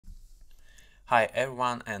Hi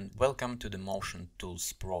everyone and welcome to the Motion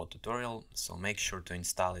Tools Pro tutorial. So make sure to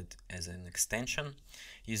install it as an extension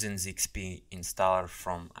using the XP installer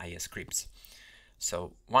from IScripts.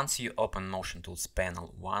 So once you open Motion Tools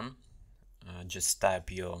Panel 1, just type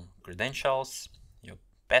your credentials, your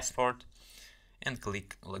password and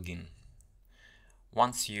click Login.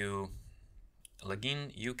 Once you log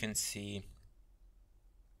in, you can see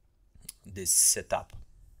this setup.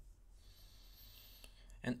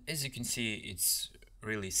 And as you can see, it's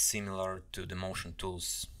really similar to the Motion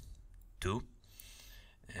Tools 2.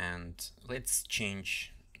 And let's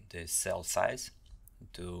change the cell size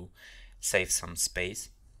to save some space.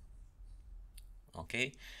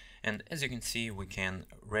 Okay, and as you can see, we can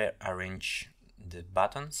rearrange the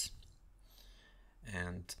buttons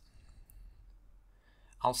and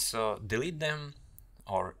also delete them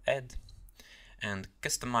or add and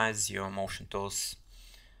customize your Motion Tools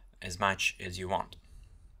as much as you want.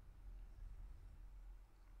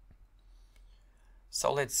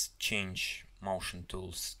 So let's change Motion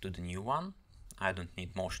Tools to the new one. I don't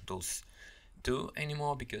need Motion Tools 2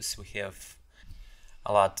 anymore because we have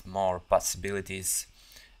a lot more possibilities.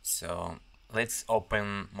 So let's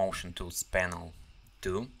open Motion Tools Panel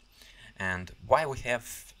 2. And why we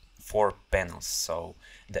have 4 panels? So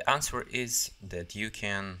the answer is that you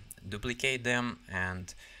can duplicate them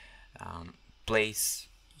and place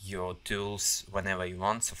your tools whenever you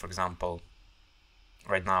want. So for example,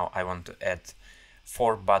 right now I want to add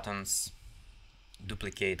 4 buttons: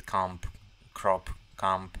 duplicate comp, crop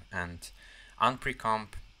comp and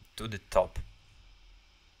unpre-comp to the top.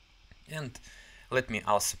 And let me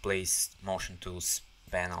also place Motion Tools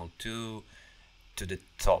Panel 2 to the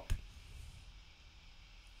top.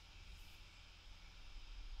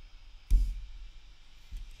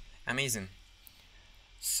 Amazing.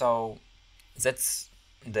 So that's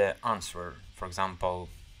the answer. For example,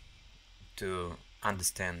 to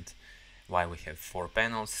understand why we have 4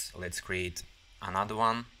 panels, let's create another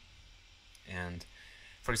one. And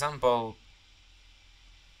for example,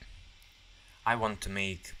 I want to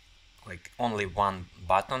make like only one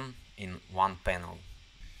button in one panel.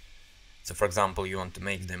 So for example, you want to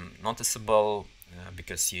make them noticeable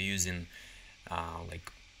because you're using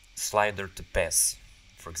like slider to pass,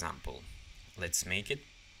 for example. Let's make it.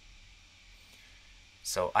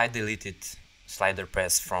 So I deleted slider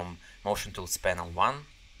pass from Motion Tools Panel 1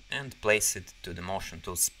 and place it to the Motion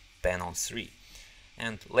Tools Panel 3.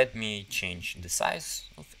 And let me change the size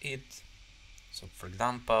of it. So for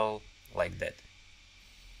example, like that.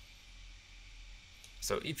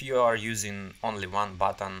 So if you are using only one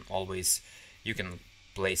button, always you can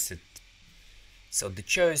place it. So the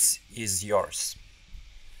choice is yours.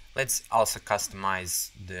 Let's also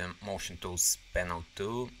customize the Motion Tools Panel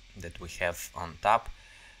 2 that we have on top.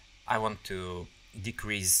 I want to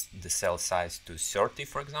decrease the cell size to 30,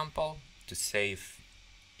 for example, to save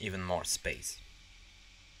even more space.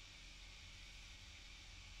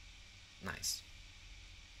 Nice.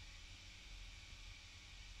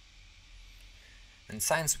 And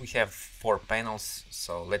since we have 4 panels,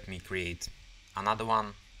 so let me create another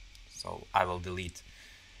one. So I will delete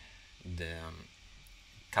the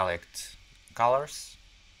collect colors,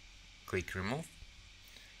 click remove,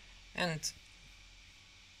 and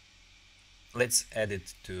let's add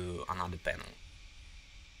it to another panel.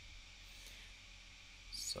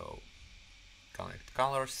 So collect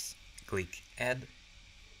colors, click add,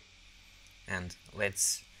 and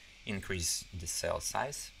let's increase the cell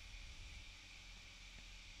size.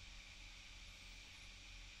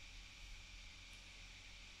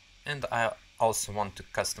 And I also want to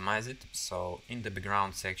customize it, so in the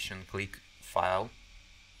background section, click File,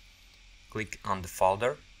 click on the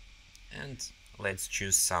folder, and let's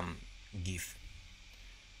choose some GIF.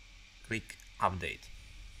 Click Update.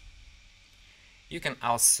 You can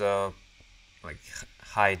also like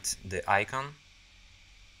hide the icon,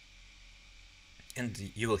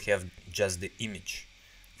 and you will have just the image,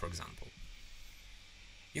 for example.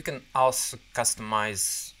 You can also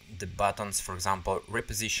customize the buttons, for example,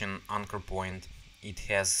 reposition anchor point. It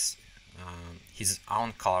has his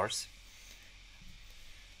own colors,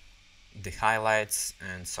 the highlights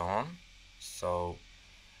and so on. So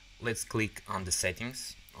let's click on the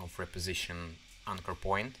settings of reposition anchor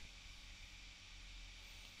point.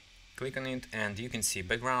 Click on it and you can see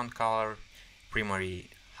background color, primary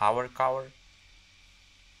hover color,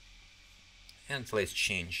 and let's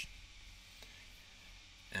change.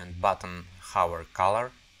 And button hover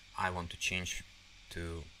color, I want to change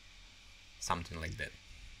to something like that.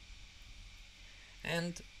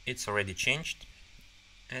 And it's already changed,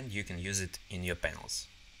 and you can use it in your panels.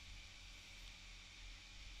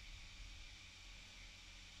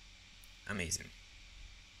 amazing.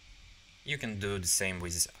 You can do the same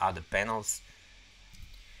with other panels.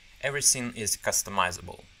 Everything is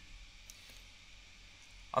customizable.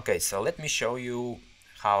 Okay, so let me show you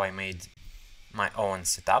how I made my own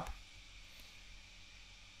setup.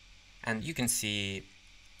 And you can see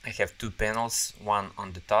I have two panels, one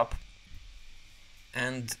on the top,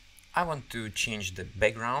 and I want to change the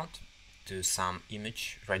background to some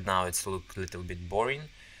image. Right now it's look a little bit boring,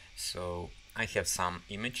 so I have some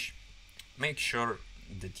image. Make sure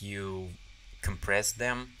that you compress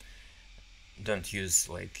them. Don't use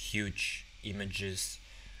like huge images,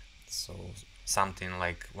 so something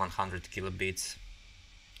like 100 kilobits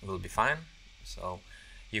will be fine. So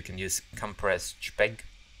you can use compressed JPEG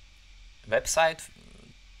website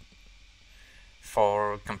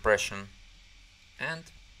for compression, and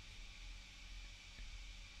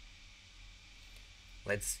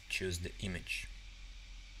let's choose the image.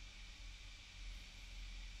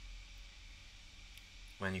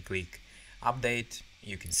 When you click update,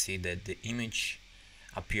 you can see that the image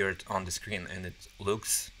appeared on the screen and it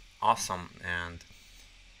looks awesome and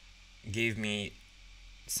gave me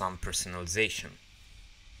some personalization.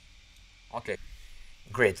 Okay,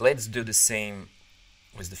 great. Let's do the same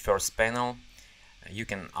with the first panel. You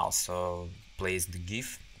can also place the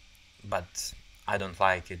GIF, but I don't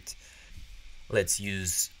like it. Let's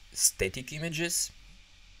use static images.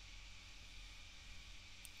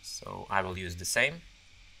 So I will use the same.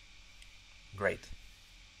 Great.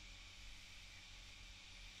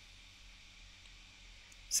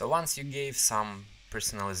 So once you gave some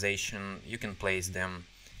personalization, you can place them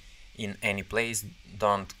in any place.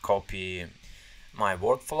 Don't copy my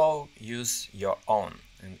workflow, use your own,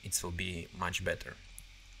 and it will be much better.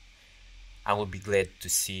 I will be glad to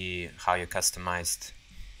see how you customized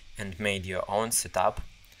and made your own setup,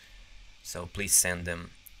 so please send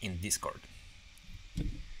them in Discord.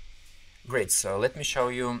 Great, so let me show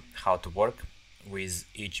you how to work with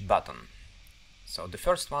each button. So the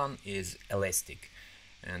first one is elastic,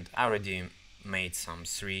 and I already made some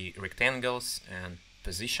 3 rectangles and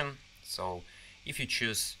position. So if you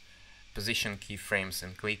choose position keyframes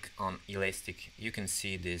and click on elastic, you can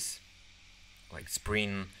see this like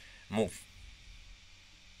spring move.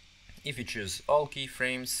 If you choose all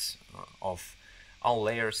keyframes of all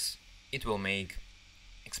layers, it will make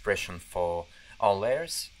expression for all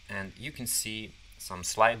layers, and you can see some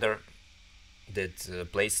slider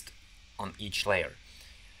that placed on each layer.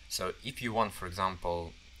 So if you want, for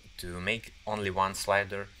example, to make only one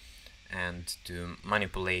slider and to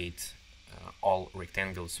manipulate all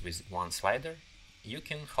rectangles with one slider, you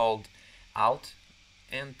can hold Alt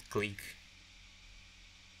and click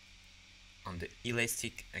on the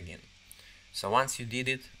elastic again. So once you did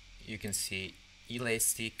it, you can see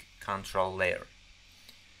elastic control layer.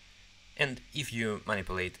 And if you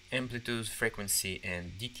manipulate amplitude, frequency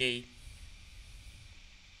and decay,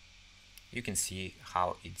 you can see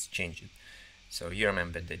how it's changed. So you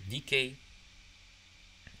remember that decay,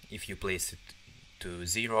 if you place it to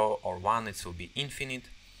 0 or 1, it will be infinite.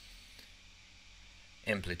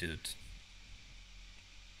 Amplitude,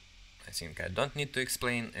 I think I don't need to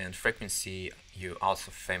explain, and frequency, you're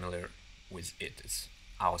also familiar with it, it's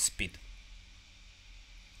our speed.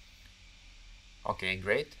 Okay,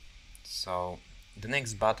 great. So the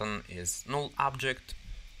next button is null object.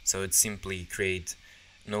 So it simply create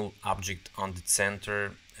null object on the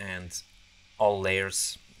center and all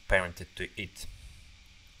layers parented to it.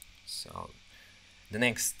 So the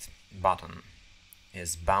next button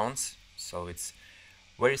is bounce. So it's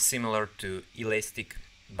very similar to elastic,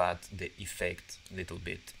 but the effect a little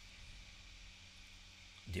bit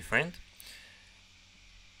different.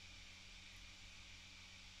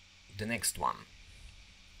 The next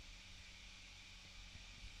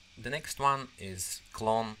one is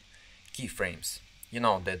clone keyframes. You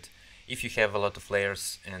know that if you have a lot of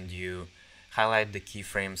layers and you highlight the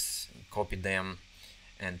keyframes, copy them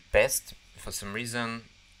and paste, for some reason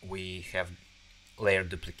we have layer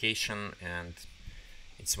duplication and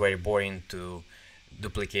it's very boring to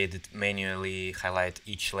duplicate it manually, highlight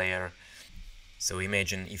each layer. So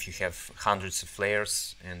imagine if you have hundreds of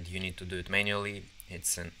layers and you need to do it manually,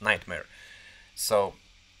 it's a nightmare. So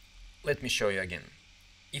let me show you again.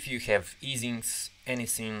 If you have easings,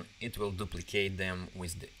 anything, it will duplicate them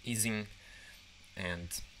with the easing. And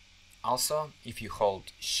also, if you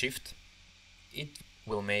hold Shift, it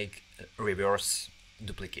will make a reverse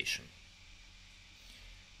duplication.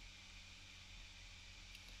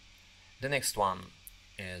 The next one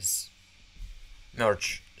is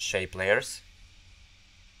merge shape layers.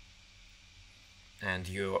 And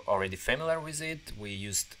you're already familiar with it. We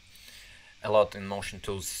used a lot in Motion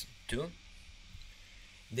Tools too.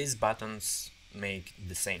 these buttons make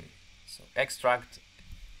the same. So extract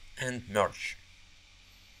and merge.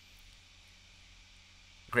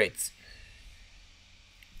 Great.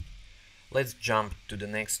 Let's jump to the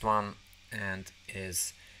next one, and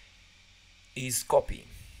is copy.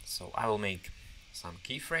 So I will make some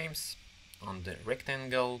keyframes on the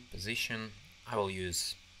rectangle position. I will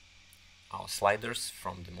use our sliders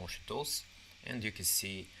from the motion tools, and you can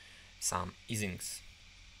see some easings.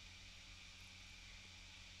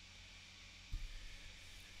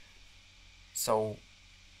 So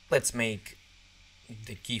let's make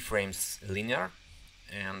the keyframes linear,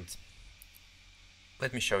 and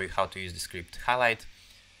let me show you how to use the script. Highlight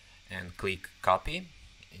and click copy,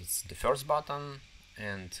 it's the first button,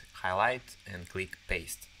 and highlight and click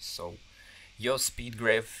paste. So your speed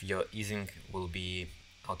graph, your easing will be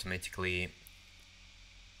automatically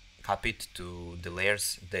copied to the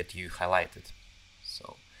layers that you highlighted.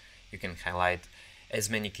 So you can highlight as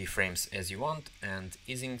many keyframes as you want, and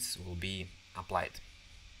easings will be applied.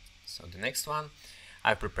 So the next one,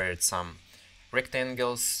 I prepared some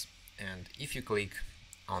rectangles, and if you click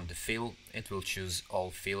on the fill, it will choose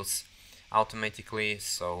all fills automatically,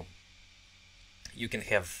 so you can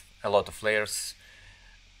have a lot of layers.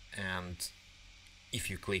 And if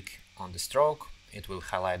you click on the stroke, it will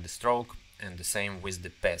highlight the stroke, and the same with the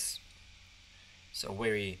pass. So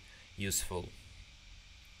very useful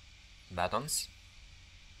buttons.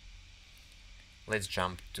 Let's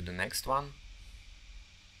jump to the next one.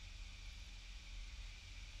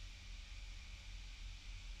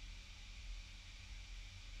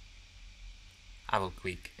 I will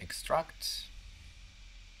click extract,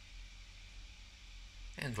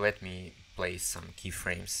 and let me place some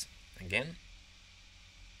keyframes again.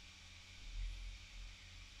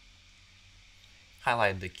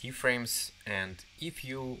 Highlight the keyframes, and if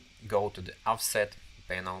you go to the offset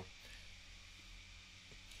panel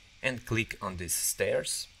and click on these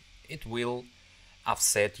stairs, it will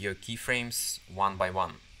offset your keyframes one by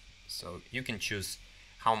one. So you can choose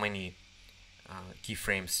how many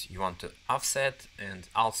keyframes you want to offset, and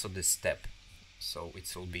also the step. So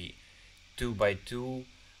it will be 2 by 2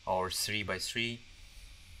 or 3 by 3.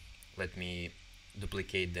 Let me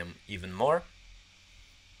duplicate them even more.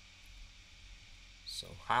 So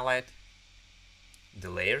highlight the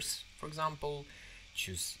layers, for example,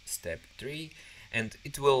 choose step 3, and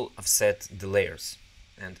it will offset the layers.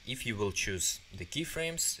 And if you will choose the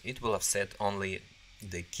keyframes, it will offset only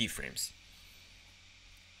the keyframes.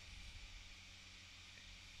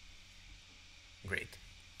 Great.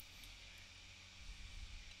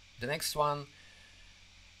 The next one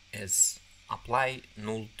is apply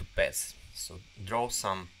null to pass. So draw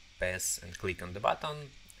some pass and click on the button,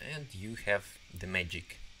 and you have the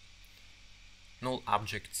magic. Null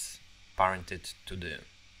objects parented to the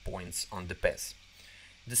points on the pass.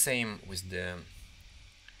 The same with the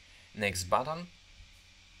next button.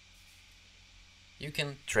 You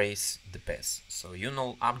can trace the pass. So your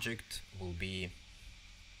null object will be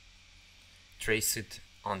traced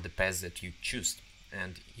on the path that you choose,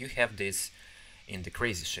 and you have this in the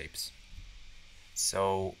crazy shapes.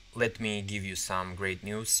 So let me give you some great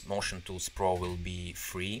news. Motion Tools Pro will be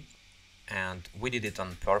free, and we did it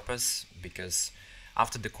on purpose because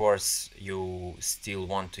after the course you still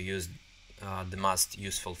want to use the most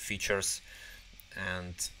useful features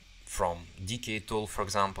and from Decay tool, for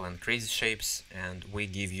example, and crazy shapes, and we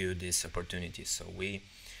give you this opportunity. So we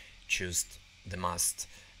choose the most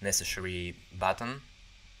necessary button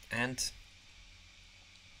and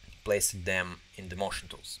placed them in the motion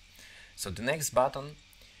tools. So the next button,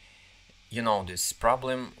 you know this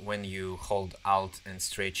problem when you hold Alt and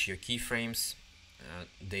stretch your keyframes,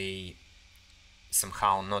 they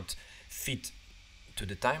somehow not fit to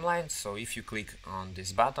the timeline. So if you click on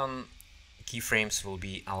this button, keyframes will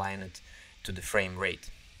be aligned to the frame rate.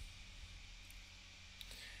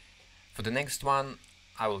 For the next one,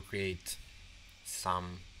 I will create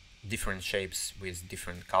some different shapes with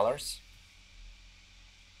different colors.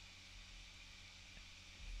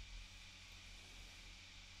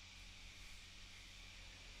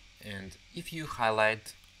 And if you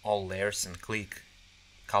highlight all layers and click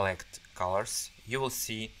collect colors, you will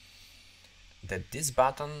see that this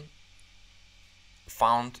button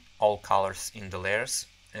found all colors in the layers,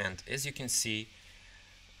 and as you can see,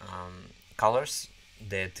 colors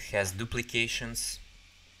that has duplications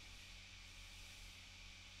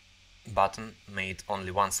button made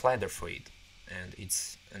only one slider for it, and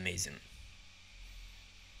it's amazing.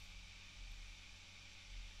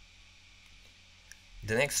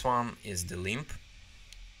 The next one is the limp.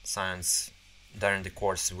 Since during the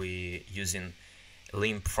course we using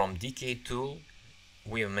limp from Decay tool,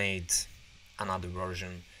 we made another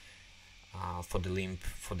version for the limb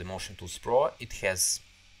for the Motion Tools Pro. It has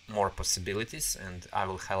more possibilities and I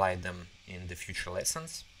will highlight them in the future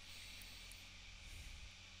lessons.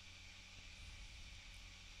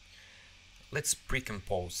 Let's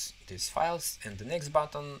pre-compose these files, and the next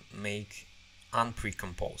button, make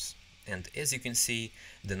unpre-compose. And as you can see,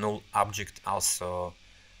 the null object also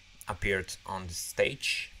appeared on the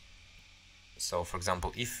stage. So for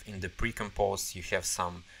example, if in the pre-compose you have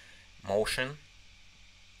some motion,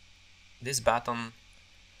 this button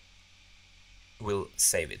will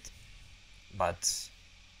save it, but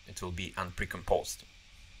it will be unprecomposed.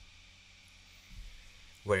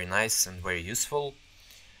 Very nice and very useful.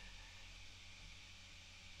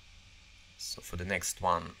 So for the next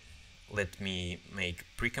one, let me make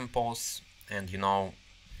pre-compose, and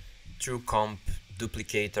TrueComp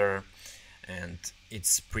duplicator, and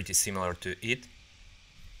it's pretty similar to it.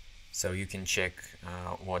 So you can check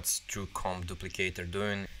what's TrueComp duplicator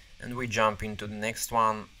doing. And we jump into the next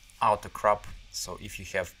one, auto crop. So if you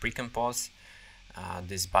have pre-compose,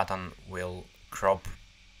 this button will crop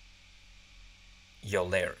your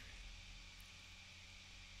layer.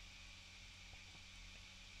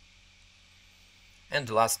 And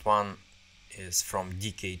the last one is from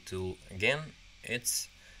Decay tool again, it's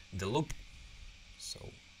the loop. So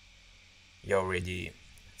you're already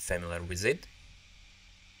familiar with it.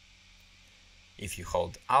 If you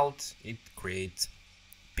hold Alt, it creates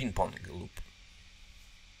ping-pong loop.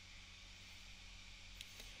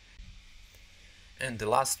 And the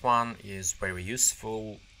last one is very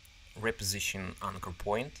useful, reposition anchor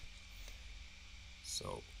point.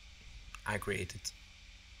 So I created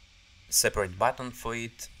separate button for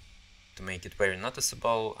it to make it very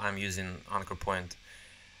noticeable. I'm using anchor point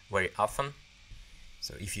very often.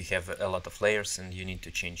 So if you have a lot of layers and you need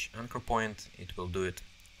to change anchor point, it will do it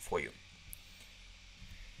for you.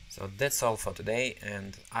 So that's all for today,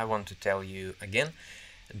 and I want to tell you again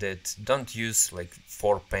that don't use like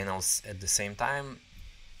 4 panels at the same time.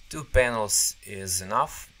 2 panels is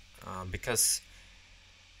enough, because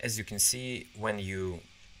as you can see, when you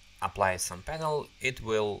apply some panel, it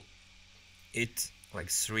will eat like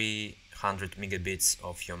 300 megabits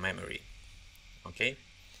of your memory. Okay,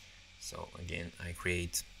 so again I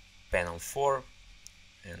create panel 4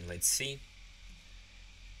 and let's see,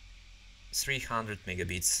 300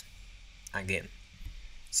 megabits again.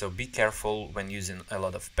 So be careful when using a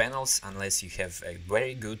lot of panels unless you have a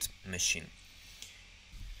very good machine.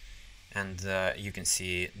 And you can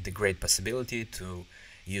see the great possibility to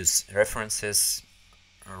use references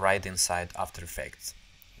right inside After Effects.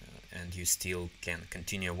 And you still can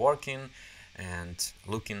continue working and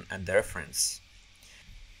looking at the reference.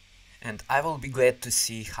 And I will be glad to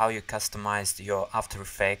see how you customized your After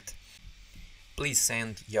Effects. Please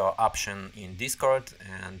send your option in Discord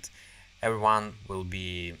and everyone will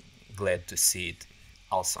be glad to see it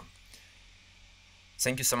also.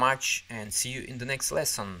 Thank you so much and see you in the next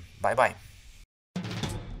lesson. Bye bye.